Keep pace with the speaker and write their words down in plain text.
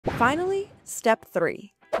Finally, step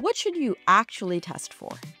 3. What should you actually test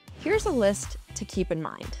for? Here's a list to keep in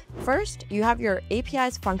mind. First, you have your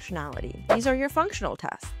API's functionality. These are your functional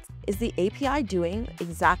tests. Is the API doing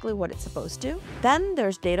exactly what it's supposed to? Then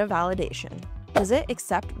there's data validation. Does it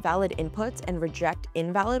accept valid inputs and reject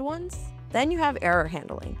invalid ones? Then you have error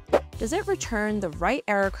handling. Does it return the right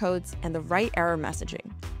error codes and the right error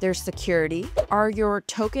messaging? There's security. Are your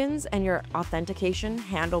tokens and your authentication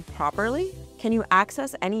handled properly? Can you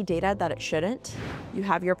access any data that it shouldn't? You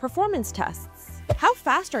have your performance tests. How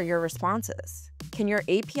fast are your responses? Can your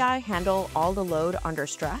API handle all the load under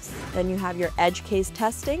stress? Then you have your edge case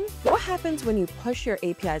testing. What happens when you push your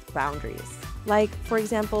API's boundaries? Like, for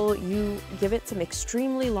example, you give it some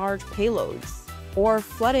extremely large payloads or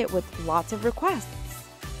flood it with lots of requests.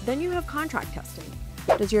 Then you have contract testing.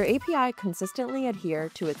 Does your API consistently adhere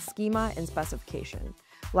to its schema and specification?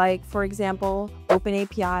 Like, for example,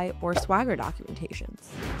 OpenAPI or Swagger documentations.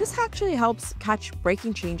 This actually helps catch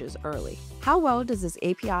breaking changes early. How well does this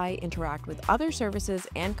API interact with other services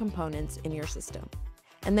and components in your system?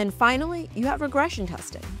 And then finally, you have regression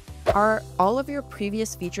testing. Are all of your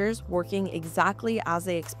previous features working exactly as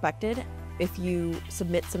they expected if you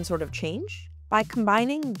submit some sort of change? By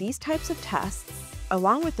combining these types of tests,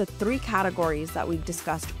 along with the 3 categories that we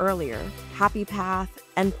discussed earlier, happy path,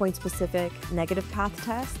 endpoint specific, negative path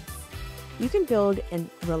tests, you can build a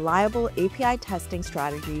reliable API testing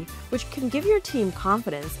strategy which can give your team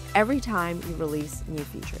confidence every time you release new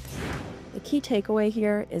features. The key takeaway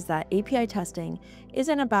here is that API testing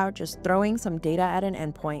isn't about just throwing some data at an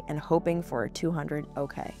endpoint and hoping for a 200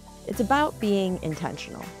 OK. It's about being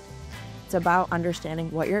intentional. It's about understanding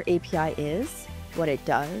what your API is, what it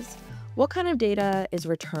does, what kind of data is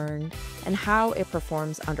returned, and how it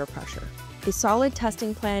performs under pressure. A solid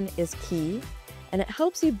testing plan is key, and it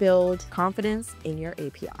helps you build confidence in your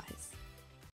APIs.